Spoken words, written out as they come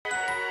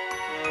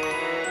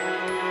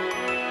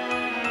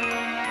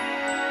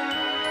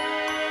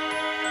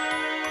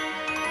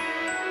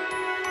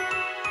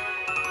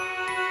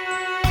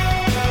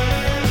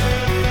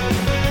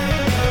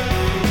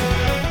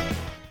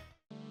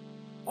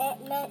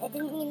It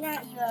didn't mean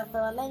that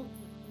UFO. I meant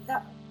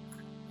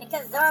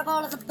because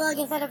Zarball is a bug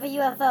instead of a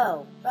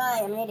UFO.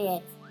 Right, I'm an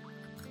idiot.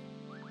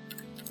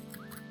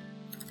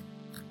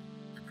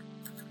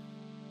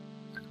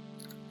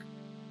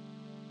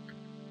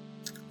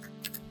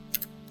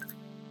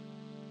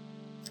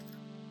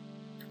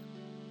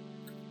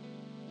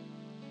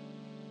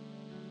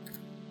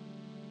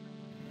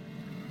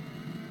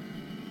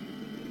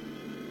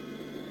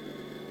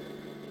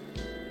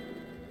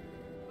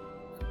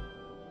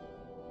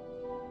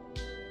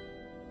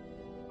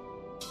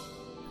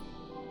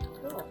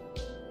 Cool.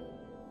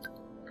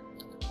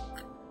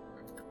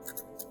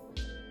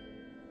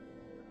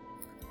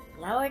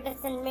 Now we're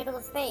just in the middle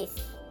of space.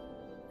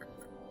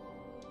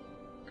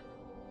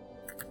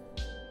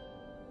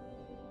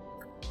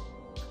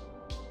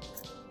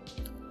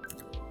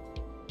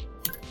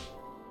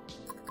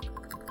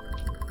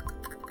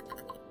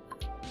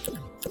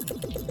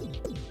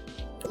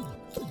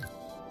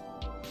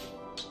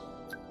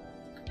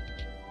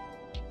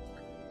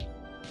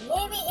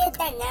 Maybe it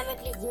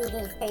dynamically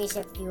uses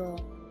spaceship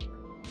fuel.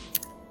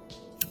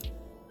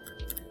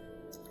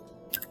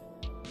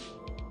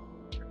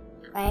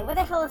 Alright, where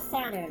the hell is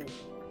Saturn?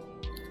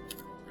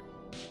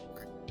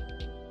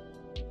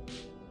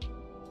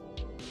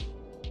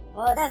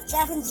 Oh, that's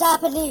in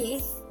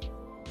Japanese.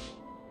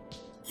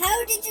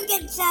 How did you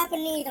get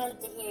Japanese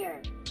onto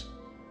here?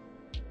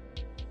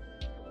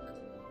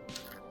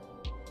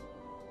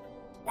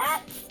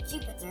 That's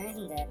Jupiter,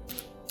 isn't it?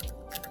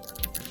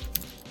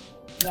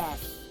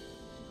 Yes.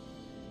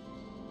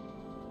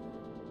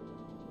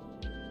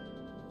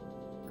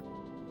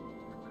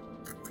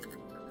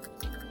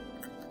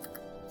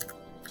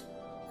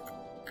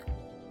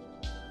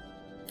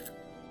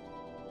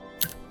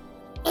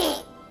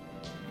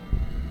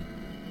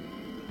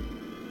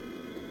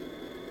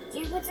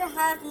 Jupiter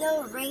has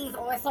no rings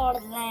or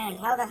solid land.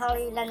 How the hell are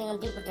you landing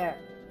on Jupiter?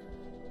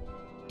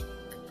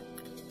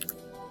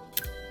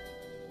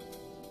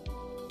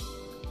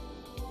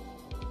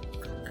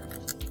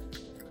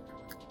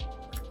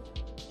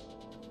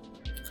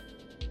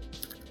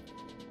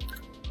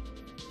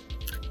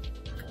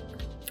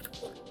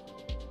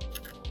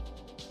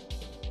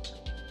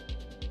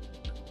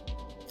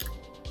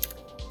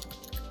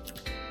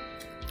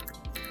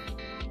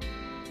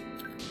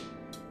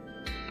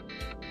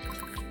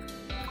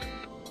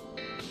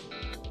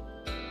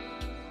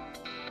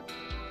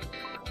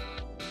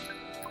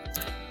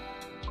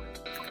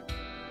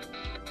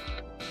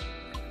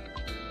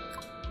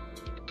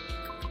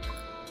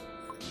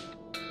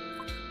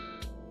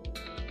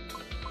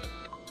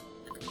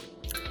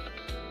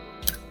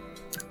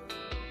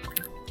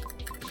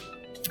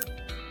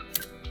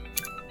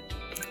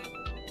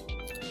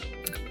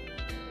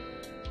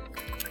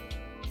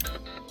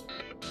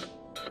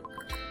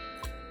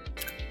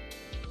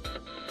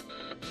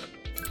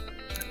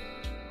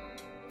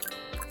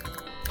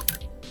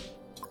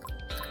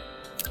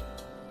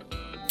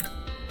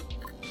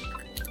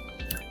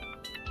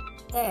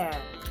 There.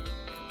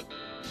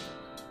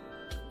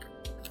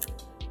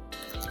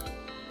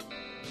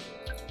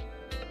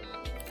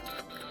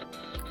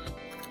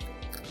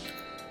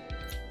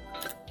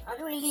 How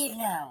do we leave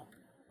now?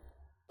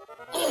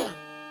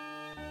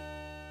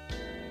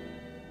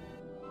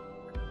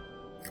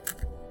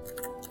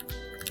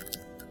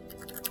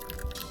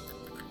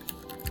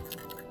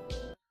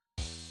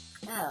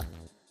 Oh.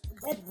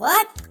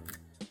 What?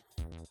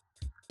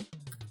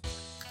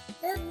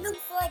 This looks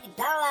like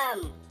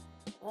Dalam.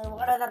 Well,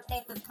 what are the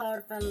places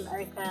called from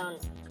Earthbound?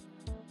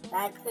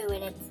 That poo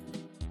in it.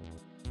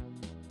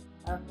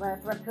 Or where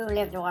poo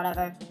lived or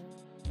whatever.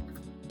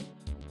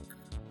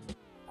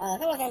 I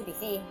think it was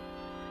NPC.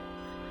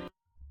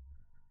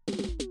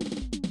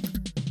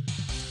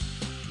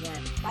 Yeah,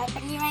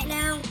 typing you right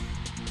now.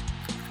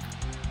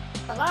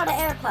 A lot of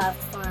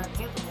aircraft for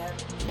Jupiter.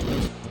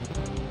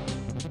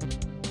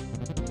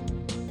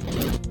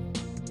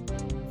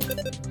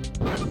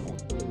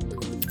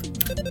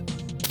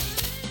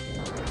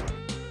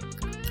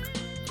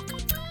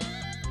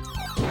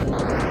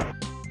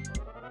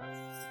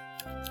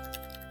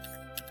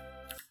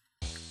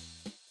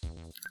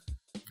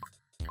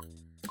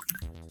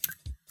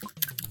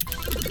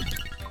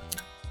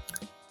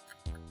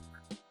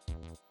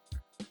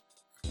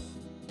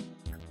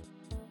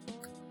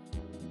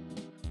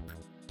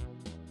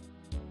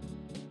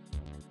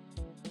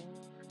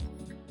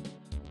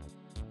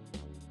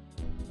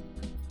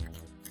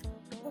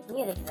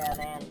 Music though,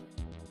 man.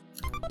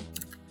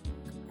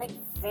 Like,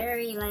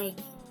 very, like,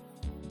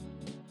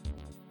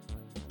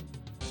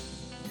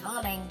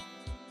 calming.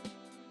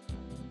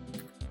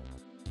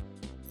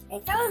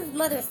 It sounds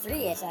Mother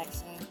 3-ish,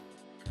 actually.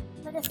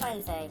 What does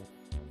mine say?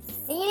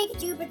 Scenic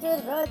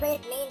Jupiter's roadway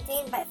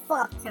maintained by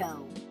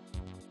Focto.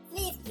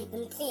 Please keep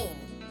them clean.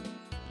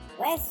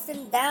 West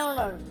and down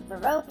or the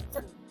road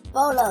to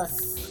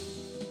Bolos.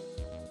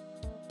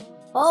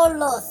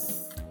 Bolos.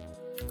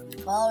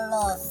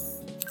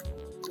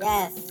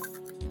 Yes.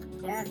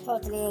 That's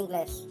totally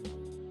English.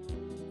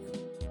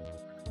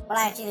 Well,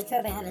 actually, the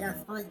Turbo have enough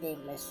supposed to be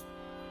English.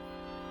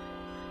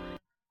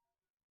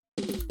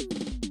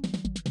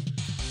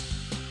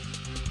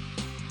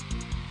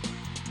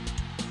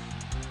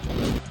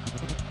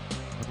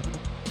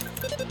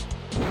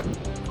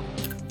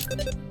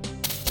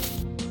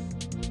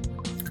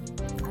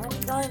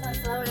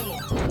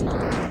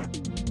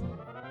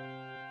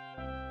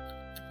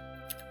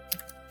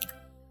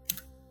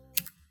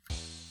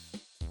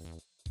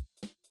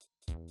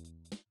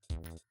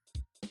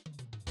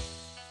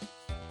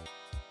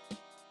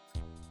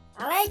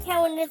 I like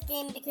how in this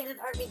game, because of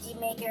RPG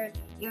Maker,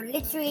 you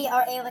literally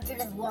are able to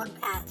just walk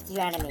past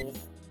your enemies.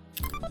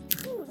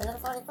 Ooh, there's a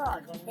funny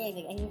frog. I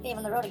can save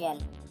on the road again.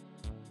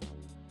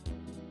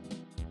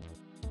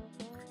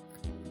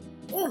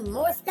 Ooh,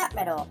 more scrap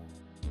metal.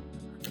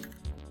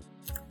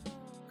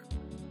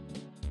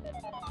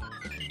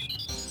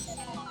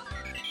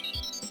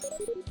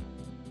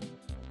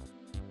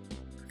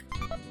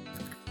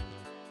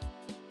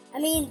 I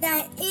mean,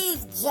 that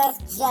is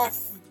just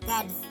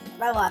that's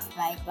robot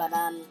strike, but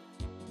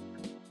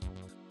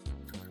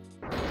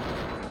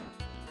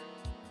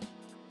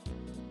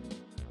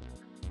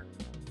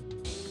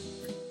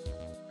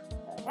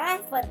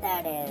that's what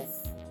that is.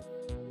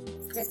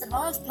 It's just a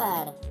launch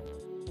pad.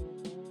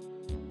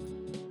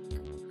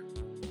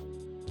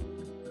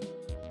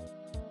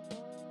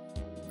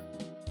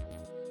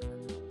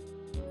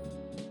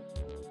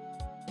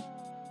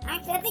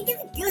 Actually, I think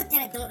it's good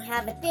that I don't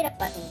have a beta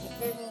button,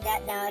 considering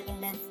that now I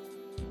can just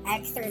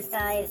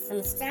exercise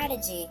some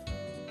strategy.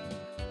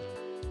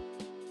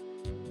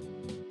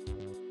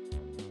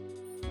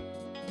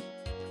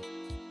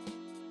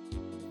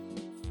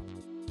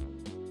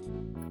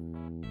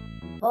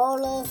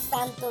 Polo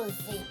Santos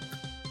Z.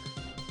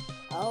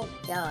 Oh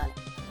god.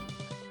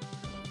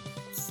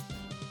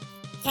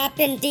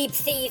 Captain Deep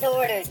Sea's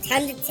orders.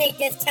 Time to take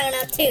this town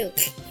out too.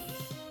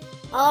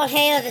 All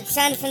hail the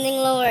Transcending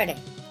Lord.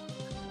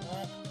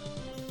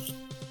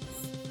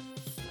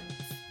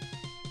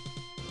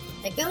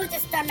 The ghost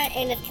is stomach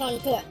in its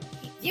contour.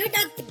 You're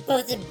not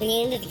supposed to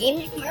be in this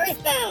game from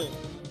Earthbound.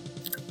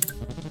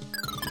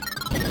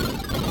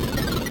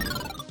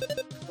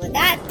 Was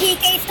that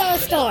PK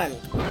Starstorm?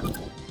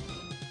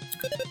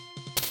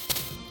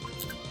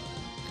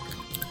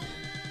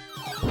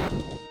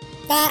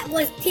 That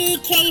was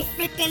PK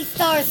frickin'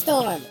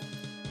 Starstorm.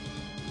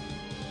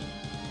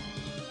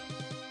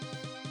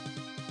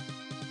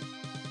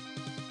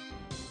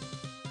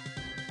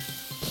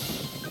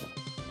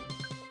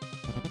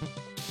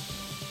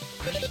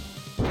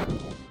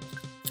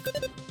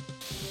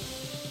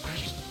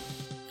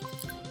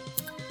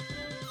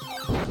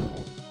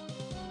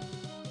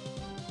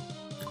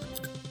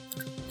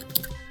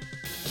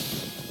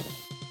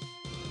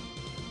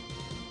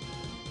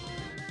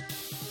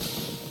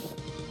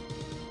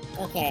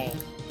 Okay.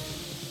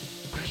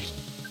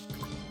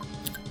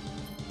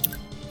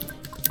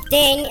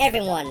 Ding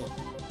everyone.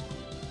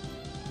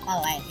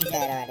 Oh wait, he's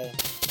dead already.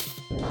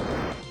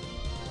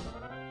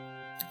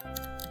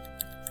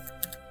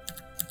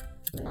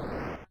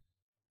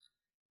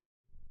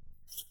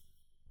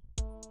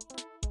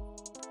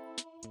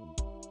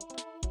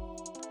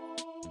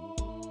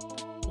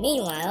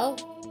 Meanwhile,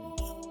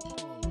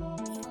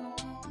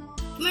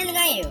 Commander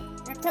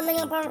Nayu, we're coming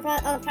up on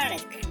a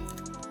planet.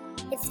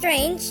 It's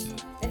strange.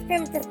 The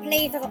primitive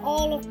place of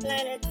all of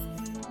planets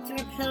to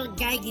repel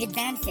Geiger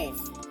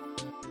advances.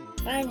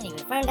 Finally, we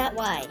find out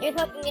why. Here's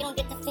hoping we don't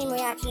get the same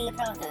reaction in the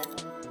process.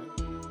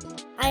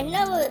 I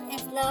know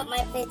it's not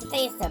my place to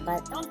face her,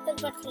 but don't feel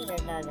much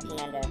hindered now, the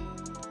Commander.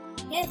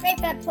 Here's right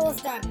that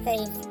Polestar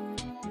place.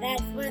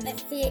 That's where the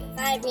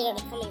C5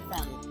 meters are coming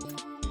from.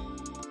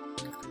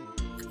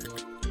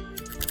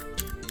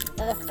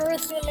 So the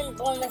first human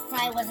born this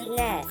time wasn't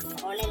Ness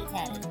or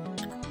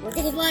Ninten. Well,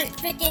 this is what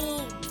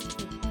freaking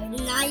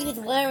Nayu's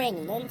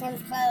wearing,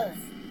 Ninten's clothes.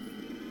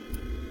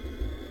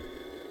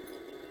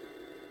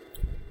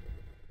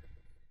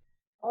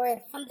 Or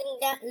it's something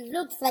that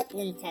looks like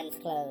Ninten's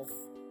clothes.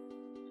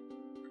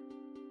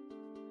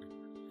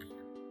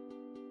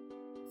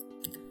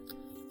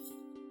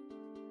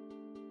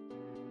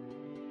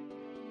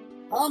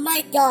 Oh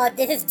my god,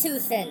 this is too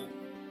thin.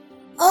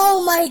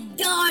 Oh my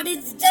god,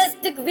 it's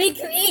just the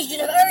recreation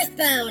of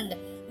Earthbound,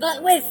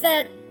 but with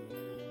that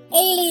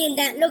alien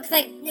that looks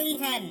like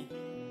Ninten.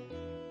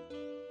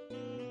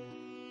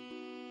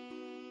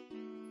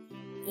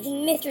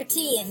 Even Mr.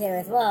 T is here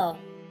as well.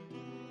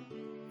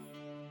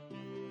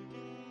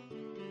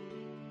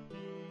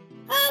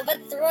 Oh,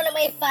 but the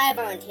Runaway 5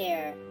 aren't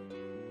here.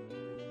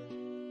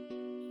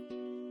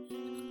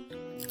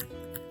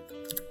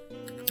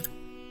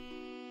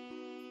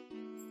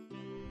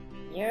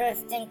 You're a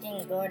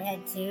stinking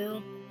gourdhead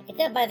too. I can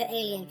tell by the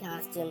alien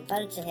costume,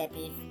 bunch of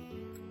hippies.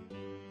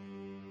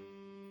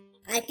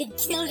 I could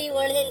kill you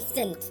in an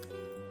instant.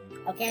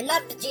 Okay, I'm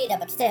not Vegeta,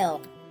 but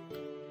still.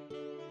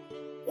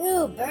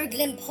 Ooh,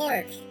 Berglund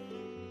Park.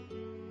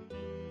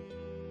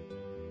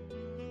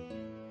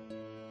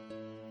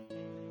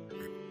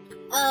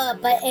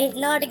 But it's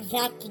not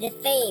exactly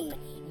the same.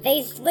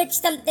 They switched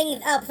some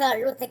things up so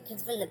it looks like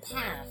it's from the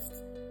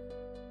past.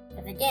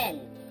 But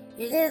again,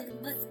 this is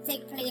supposed to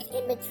take place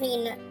in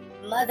between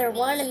Mother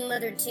 1 and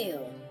Mother 2.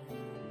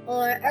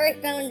 Or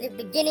Earthbound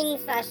beginning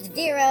 /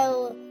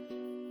 0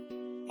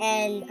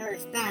 and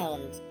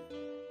Earthbound.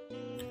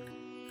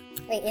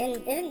 Wait,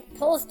 isn't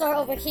Polestar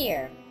over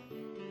here?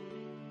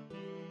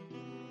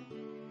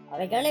 Are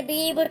we gonna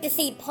be able to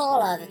see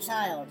Paula as a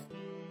child?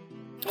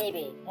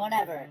 Maybe,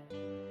 whatever.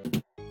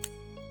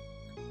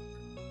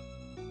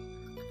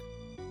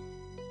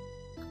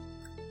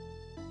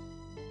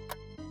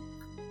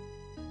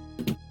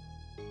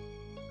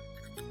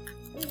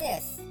 Who's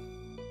this?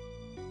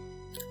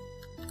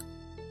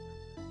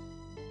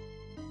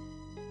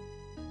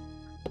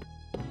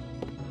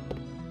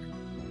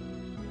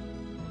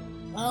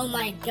 Oh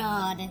my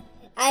god.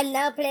 I'm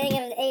now playing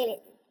as an alien.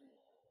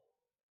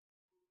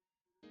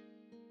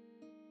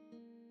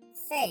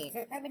 Say,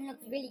 that rabbit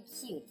looks really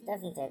cute,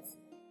 doesn't it?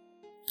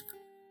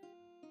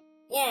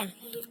 Yeah.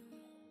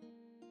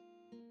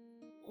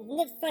 Isn't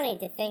it funny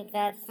to think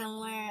that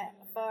somewhere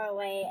far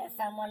away,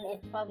 someone is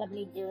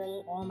probably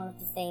doing almost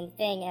the same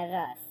thing as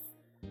us?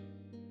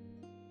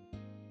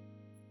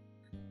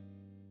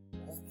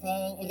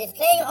 Just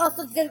playing off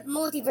of the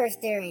multiverse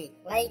theory,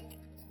 like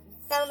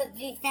some of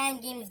these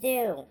fan games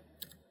do.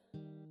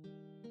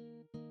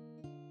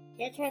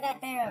 Just try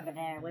that bear over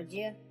there, would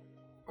you?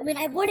 I mean,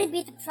 I wouldn't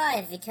be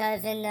surprised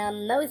because in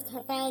most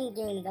fan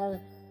games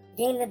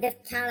of this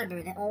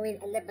caliber, they always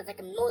end up with like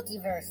a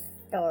multiverse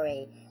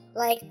story.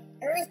 Like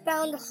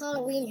Earthbound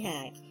Halloween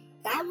Hack,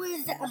 that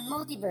was a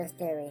multiverse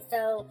theory.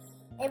 So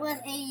it was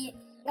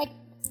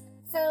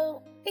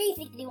so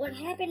basically what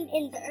happened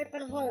in the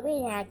Earthbound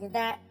Halloween Hack is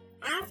that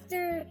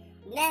after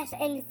Ness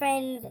and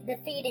friends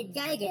defeated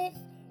Gygus,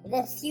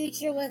 the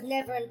future was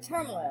never in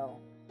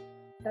turmoil.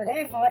 So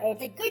therefore,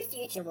 it's a good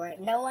future where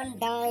no one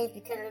dies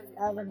because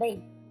of a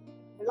big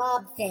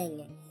blob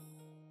thing.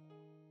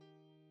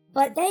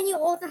 But then you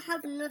also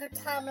have another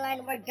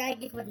timeline where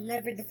Gygus was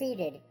never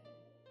defeated.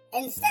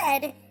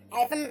 Instead,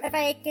 if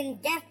I can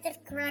guess this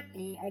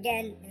correctly,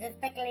 again, this is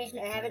speculation,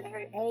 I haven't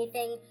heard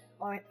anything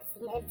or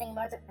seen anything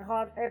about the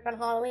Earthbound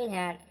Halloween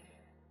Hack,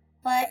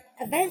 but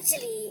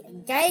eventually,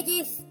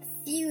 Gygus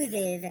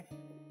fuses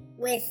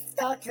with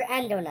Dr.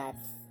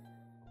 Endonuts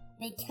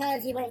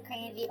because he went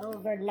crazy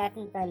over Ness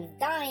and friends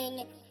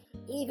dying,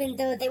 even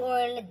though they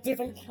were in a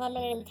different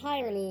timeline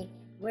entirely,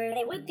 where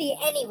they would be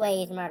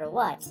anyways, no matter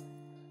what.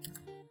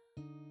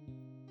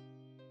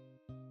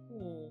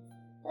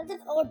 Does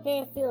this old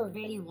bear feel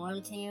really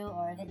warm to you,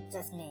 or is it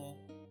just me?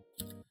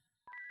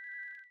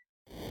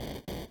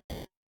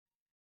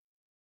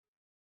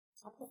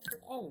 How does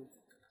it end?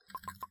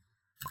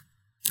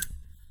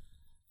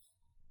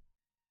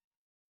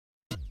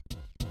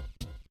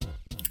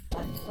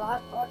 A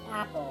clock or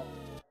apple?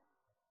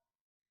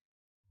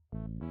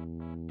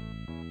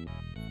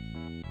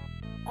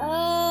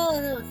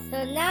 Oh,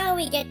 so now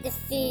we get to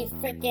see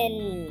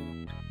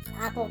frickin'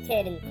 Apple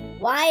Kid, and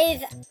why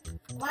is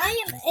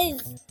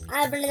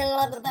Avril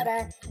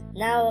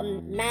now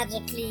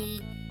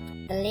magically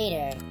the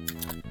leader?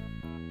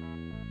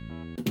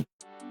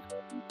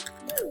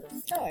 Ooh,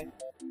 sword.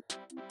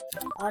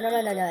 Oh no,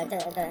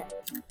 it's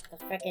a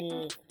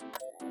frickin'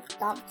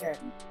 doctor.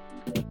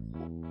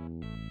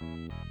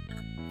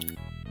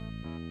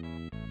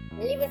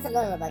 Leave us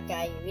alone, that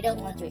guy. We don't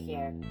want you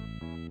here.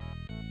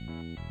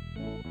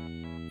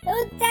 So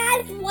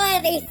that's why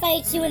they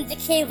fight you in the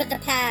cave of the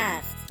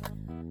past.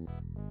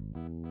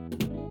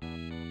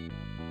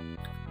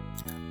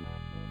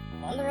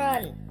 On the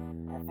run.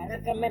 The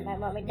federal government might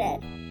want me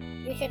dead.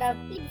 You should have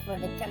flee before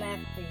they come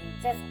after you.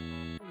 Just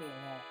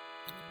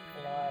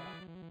Lord.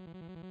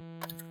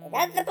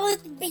 That's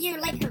supposed to be your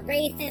like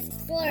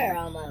racist slur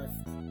almost.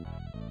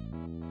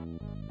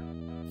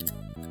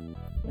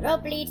 The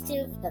rope leads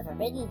to the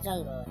forbidden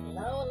jungle.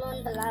 No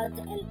one's allowed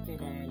to enter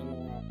there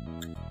anymore.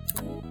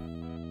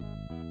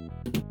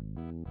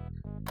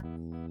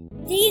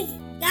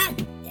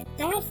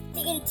 That's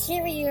the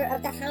interior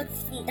of the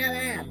house from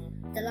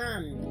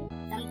Dalam.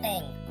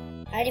 Something.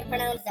 How do you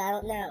pronounce that? I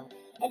don't know.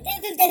 And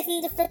this is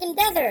in the freaking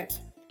desert!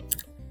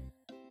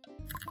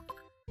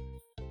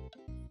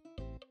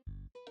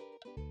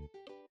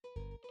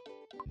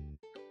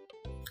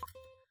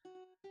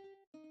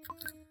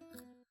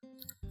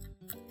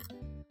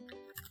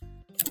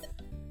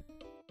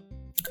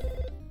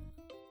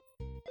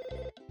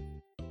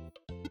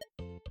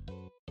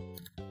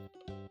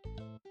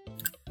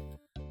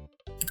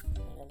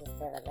 I'll just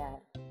say like that.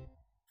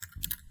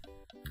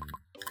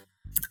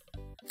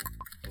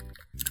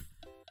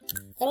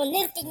 So in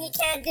this game, you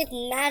can't just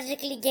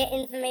magically get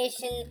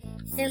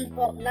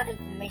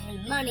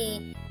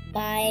money,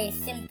 by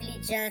simply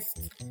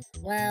just,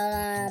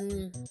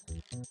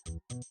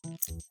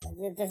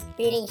 just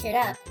beating shit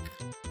up.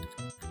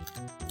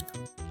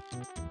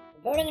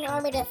 Building an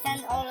army to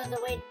send all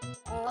the way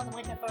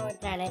to forward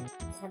planet,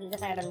 just haven't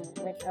decided on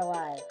which or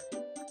why.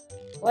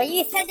 Well,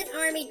 you sent an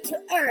army to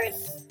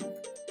Earth,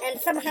 and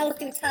somehow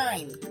through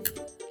time.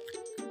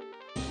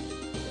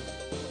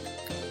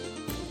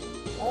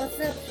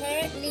 Also,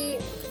 apparently,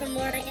 from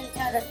what I can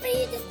tell, the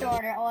phase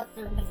distorter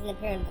also makes an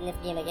appearance in this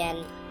game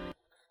again.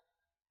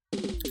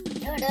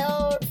 Good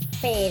old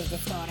phase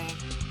distorter.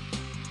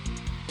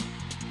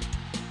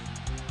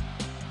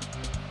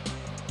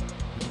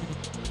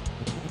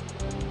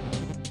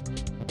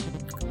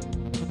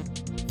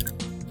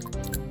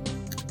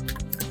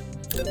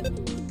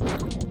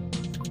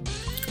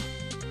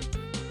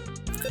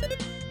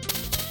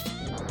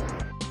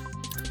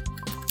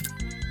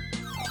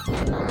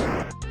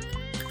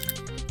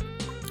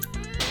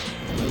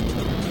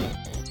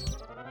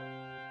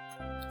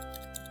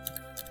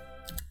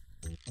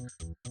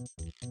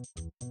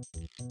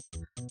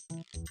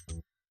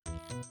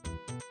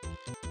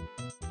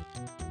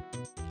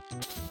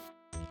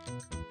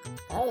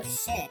 Oh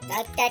shit,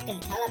 that guy can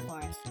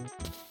teleport.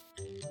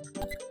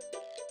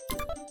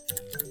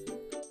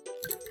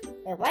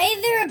 Wait, why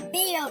is there a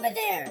bee over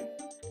there?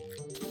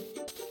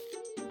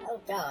 Oh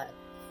god.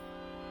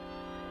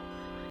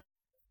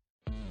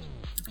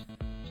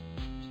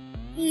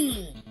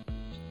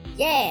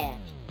 Yeah.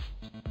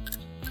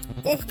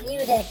 This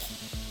music.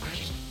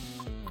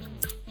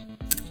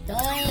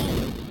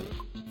 Doing.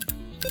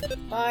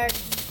 Spark.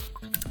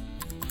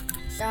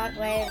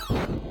 Shockwave.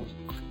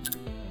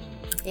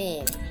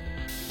 Beam.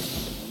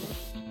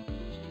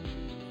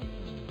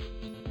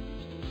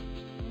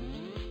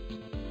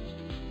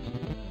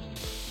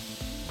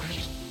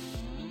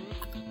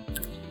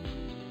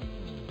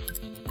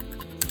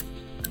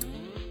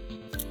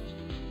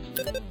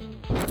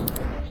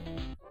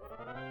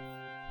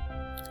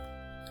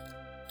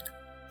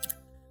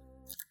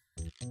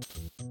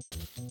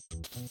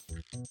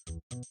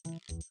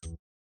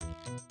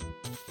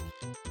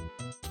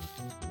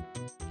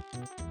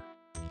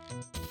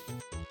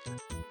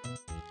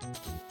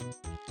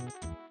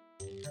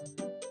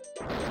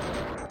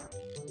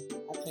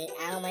 Okay,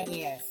 out of my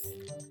ears.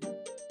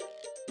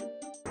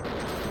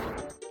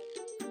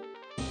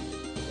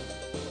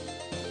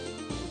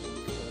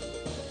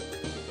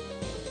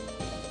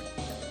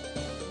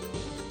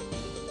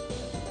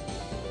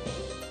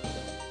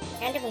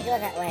 Can't even go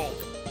that way.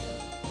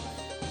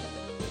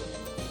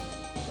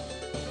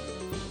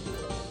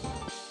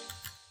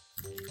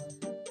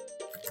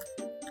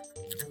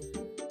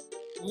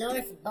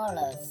 North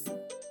Bolos.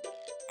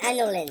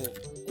 Anolin.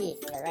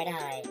 East, the right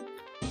eye.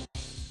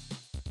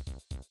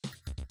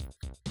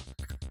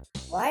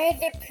 Why are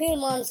there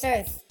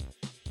pre-monsters?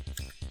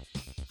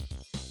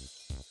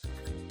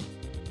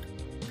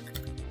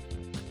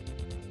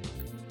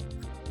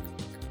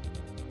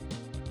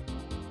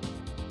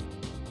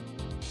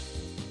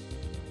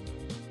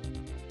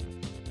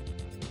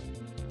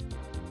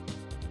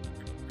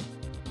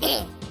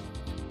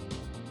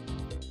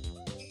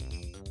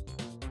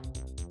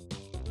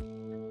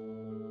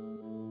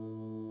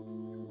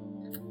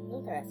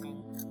 Interesting.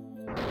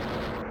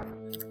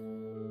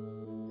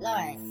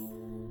 Loris,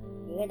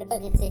 you're the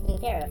budget taken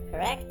care of,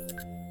 correct?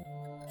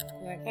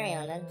 You're carry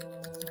on then.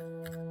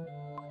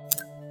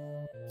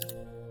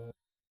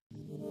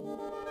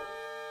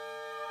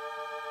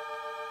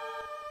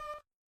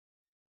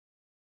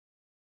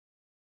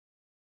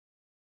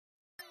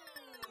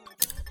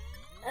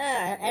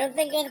 I don't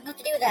think you're supposed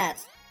to do that.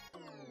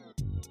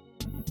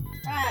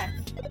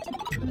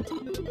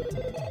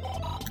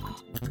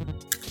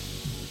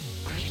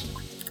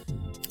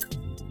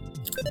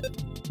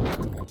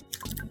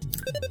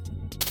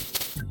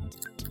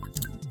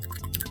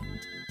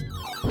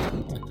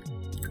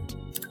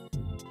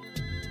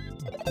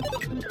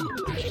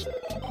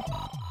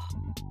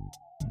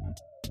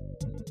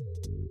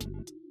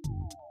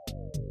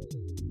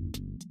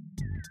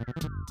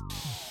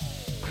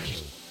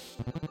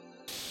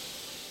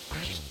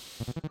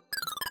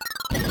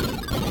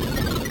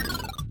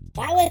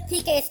 That was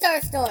PK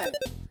Starstorm!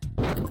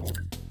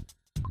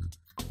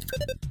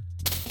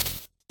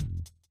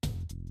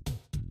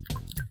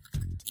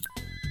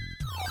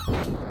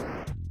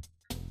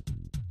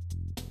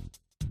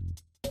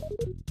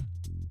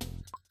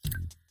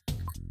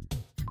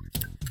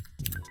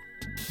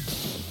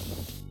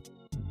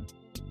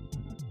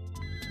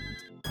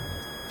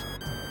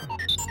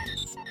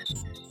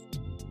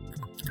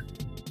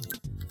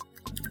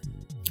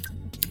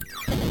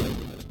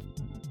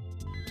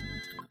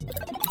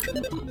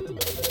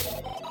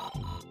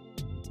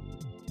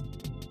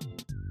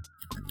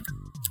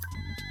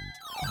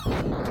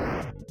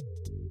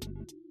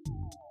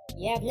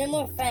 You have no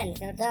more friends,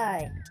 they'll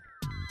die.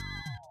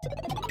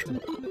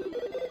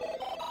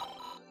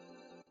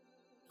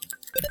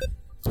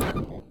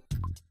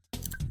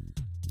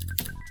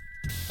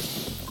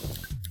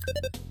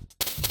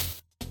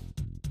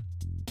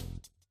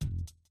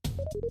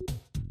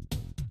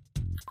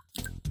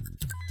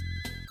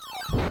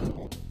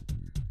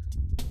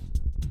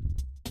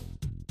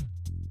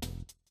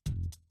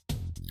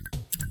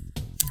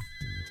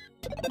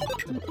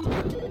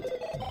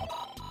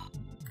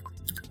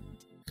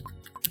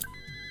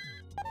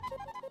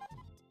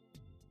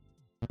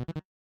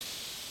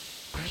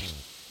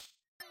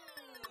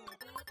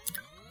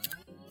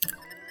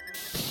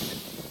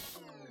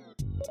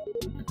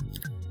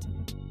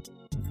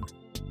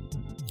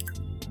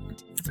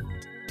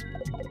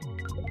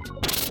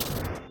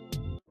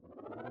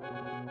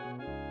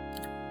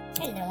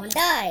 And no one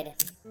died.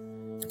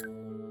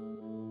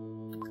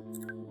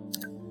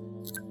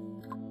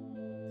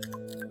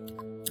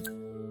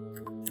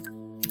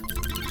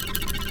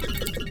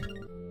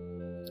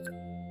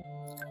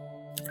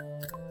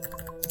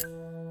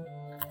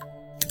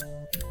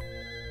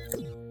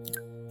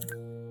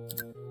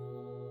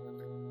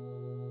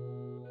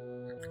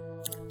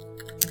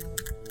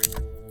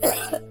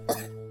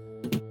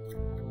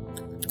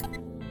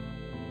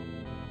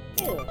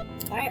 Ooh,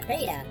 fire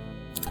Preta.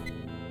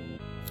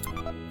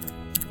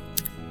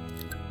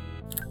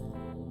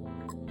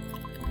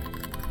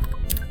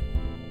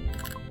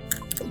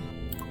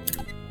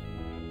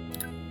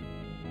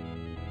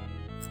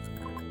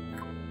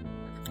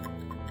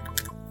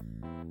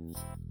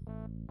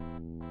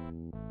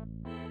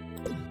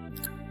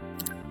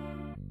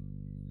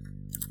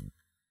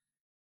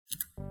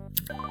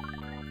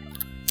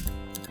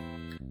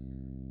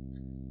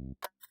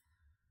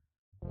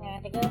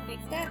 go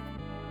fix that.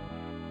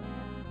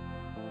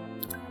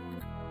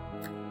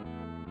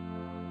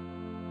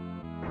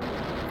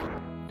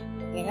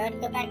 You know to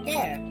go back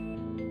there.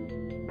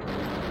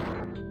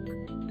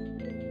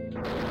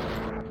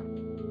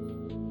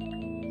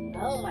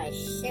 Oh my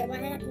shit, what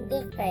happened to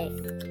this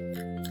place?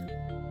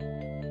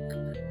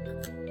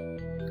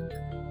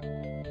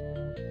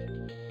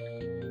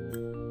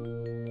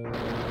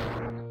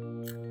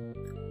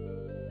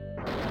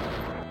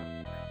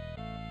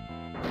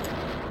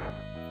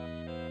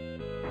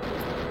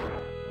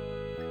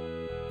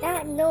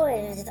 That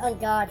noise is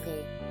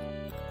ungodly.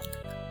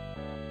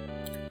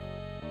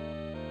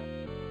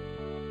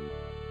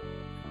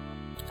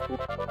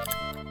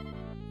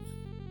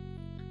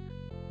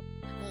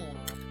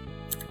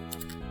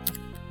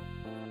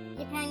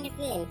 Japan is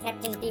named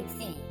Captain Deep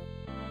Sea.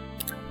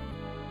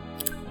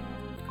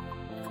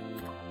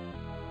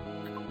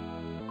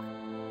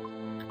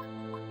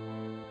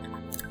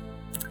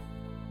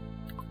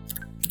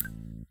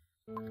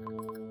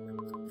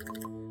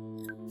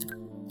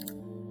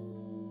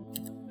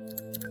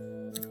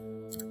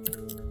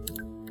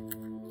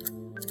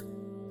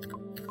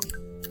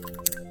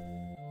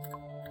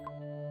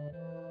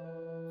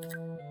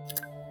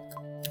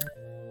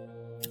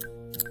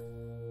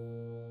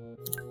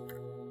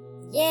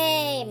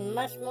 Yay!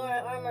 Much more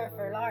armor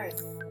for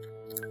Lars.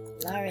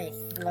 Lars.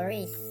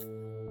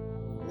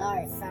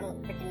 I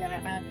don't freaking know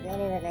how to do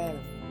any of the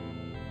names.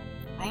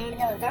 I only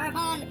know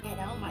Zarbon and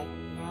oh my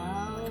no.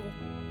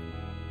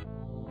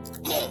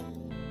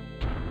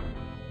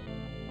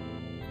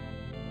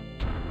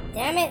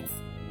 Damn it!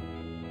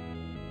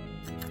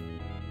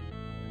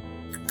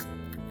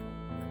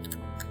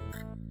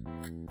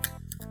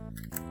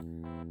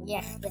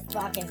 Yeah, this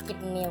block is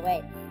keeping me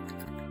awake.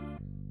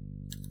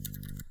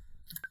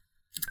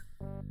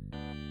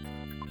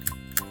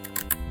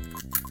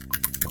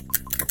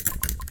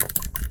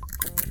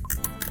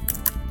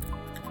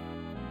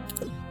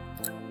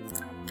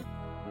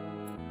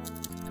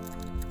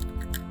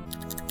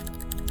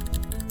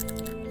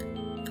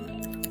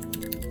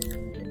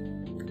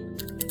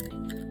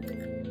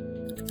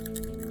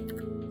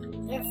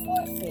 They're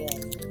force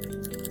fields.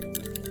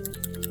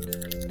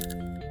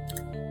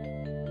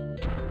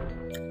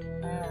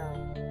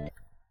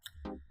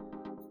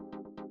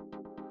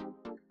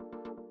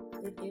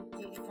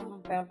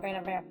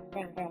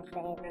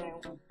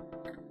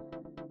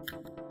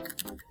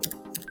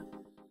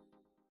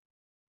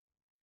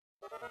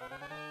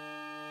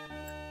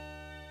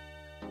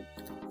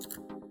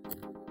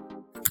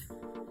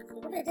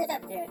 What did this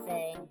up there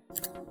say?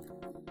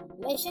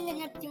 Mission in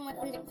Neptune was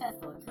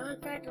unsuccessful.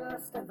 Contract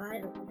lost the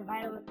vital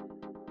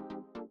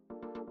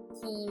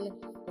team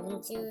within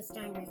 2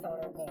 standard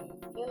solar days.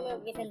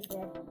 Human weapons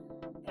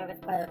with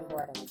target pilot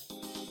boredom.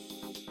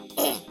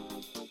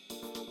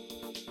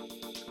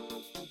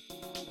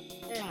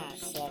 Ah,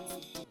 shit.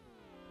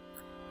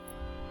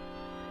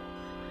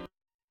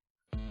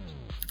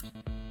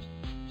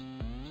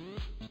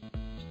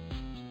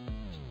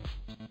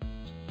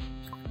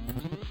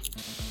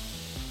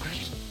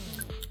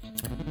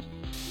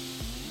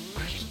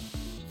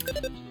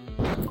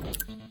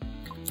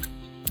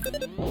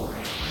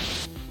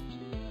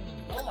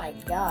 Oh my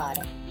god.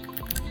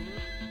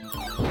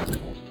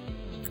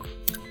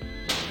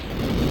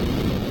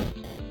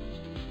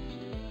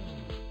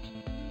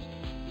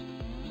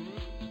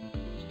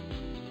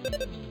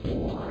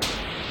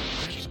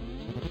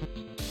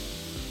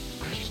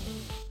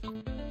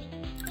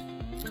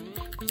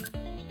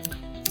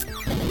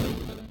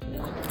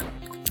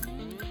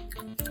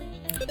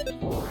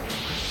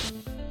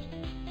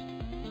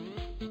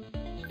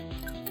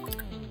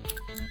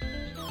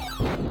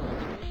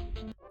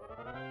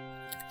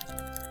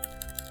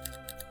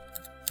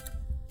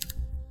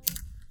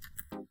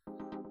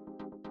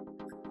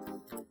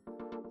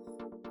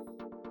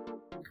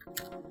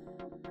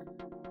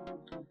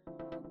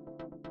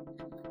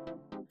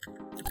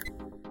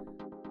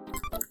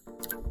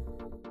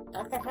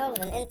 What the hell is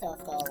an intel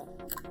skull?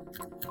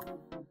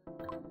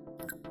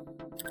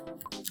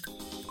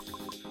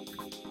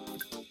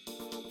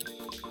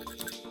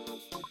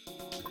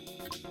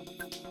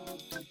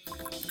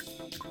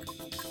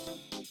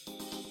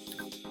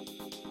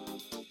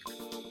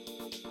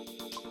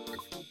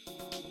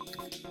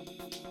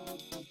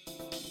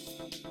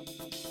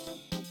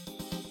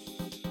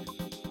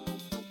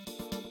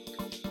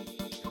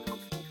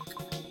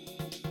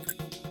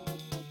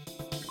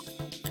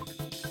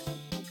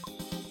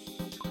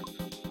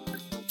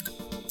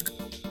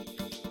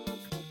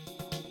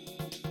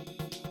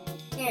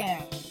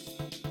 Here.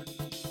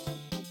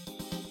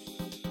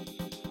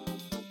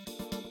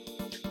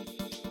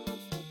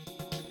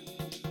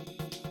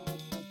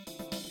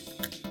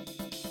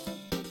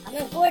 I'm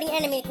avoiding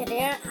enemies because they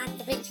aren't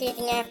actively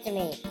chasing after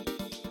me.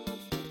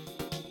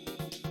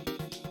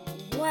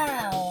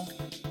 Wow.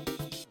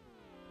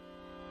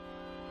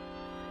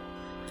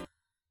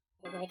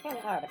 They kind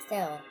of are, but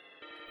still.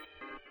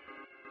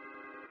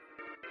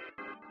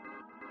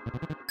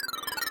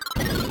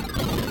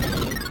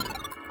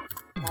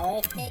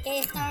 Always take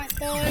a star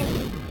score.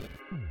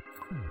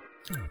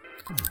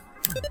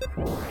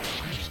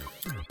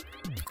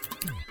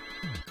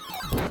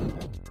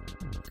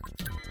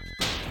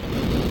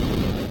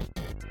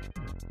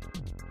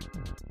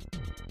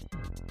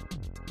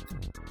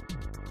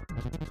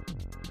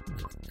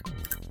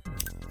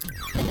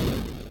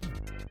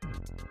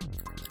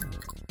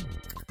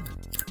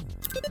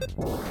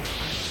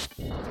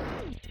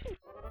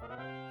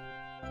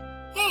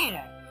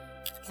 There!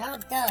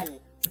 Job done.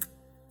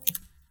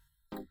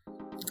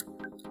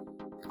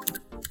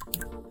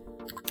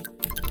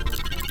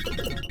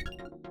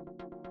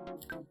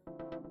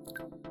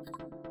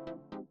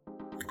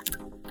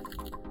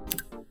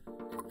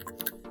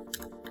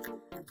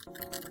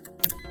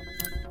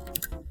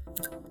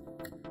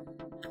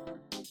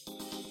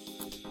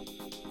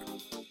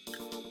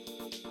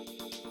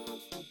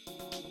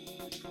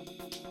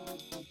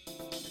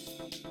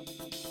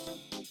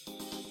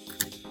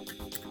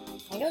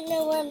 I don't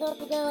know where I'm supposed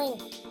to be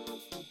going.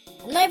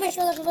 I'm not even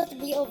sure I'm supposed to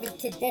be over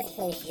to this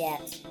place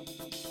yet.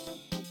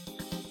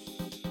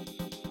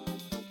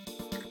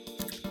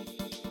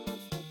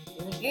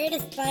 You're the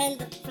greatest spy on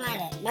the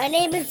planet. My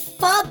name is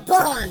Bob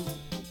Bond!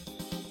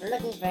 We're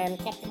looking for him.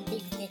 Captain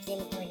Deep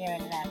seems to be here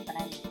and left, but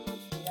I'm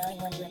the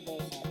only one with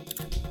this ship.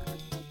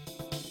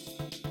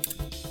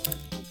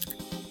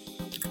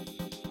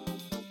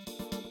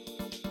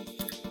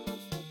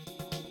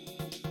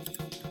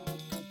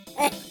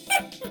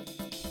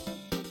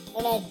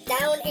 In a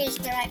down-ish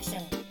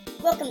direction.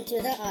 Welcome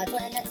to the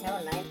Toilet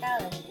Tower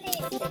 9000. Please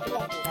take the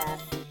welcome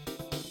pass.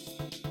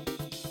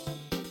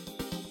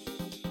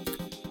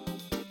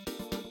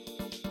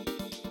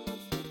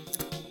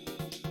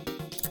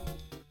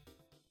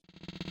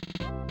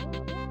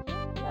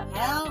 The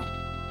hell?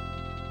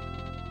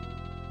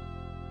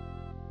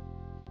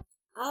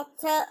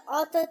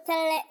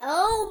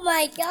 Oh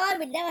my god,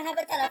 we never have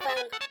a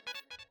telephone.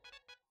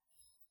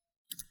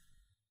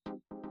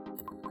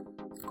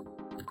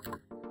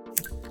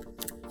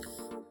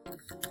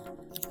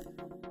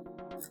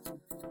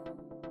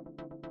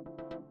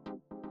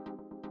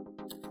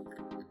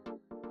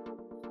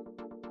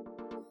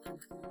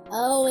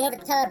 Oh, we have a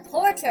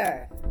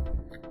teleporter!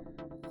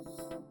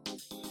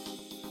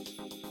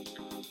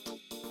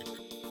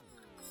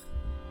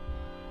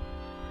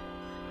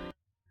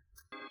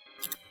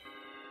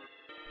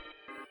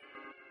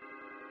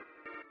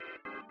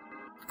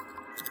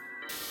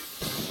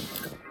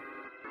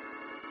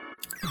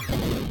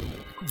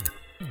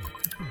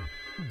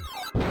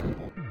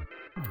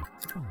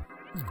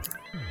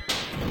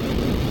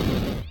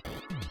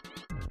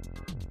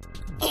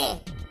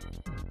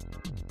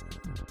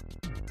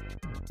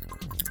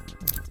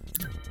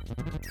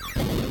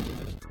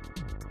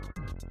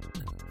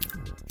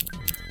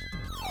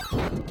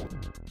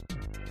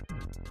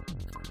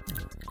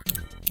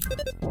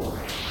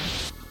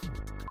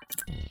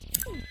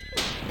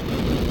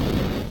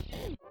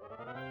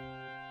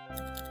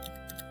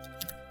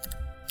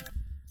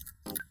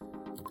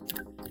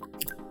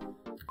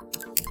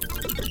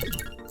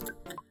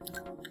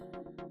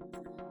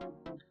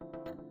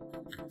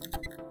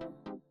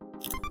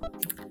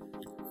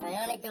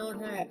 Bionic don't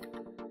hurt.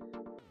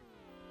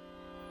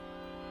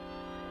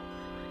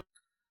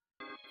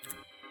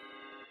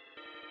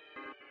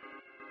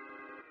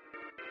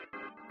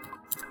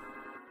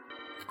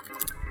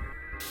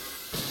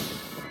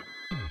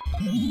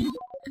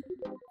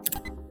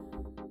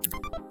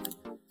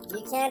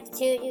 You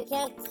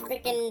can't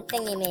frickin'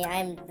 thingy me.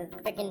 I'm the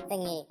frickin'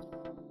 thingy.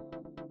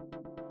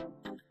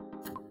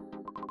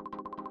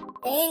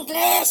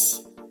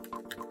 English!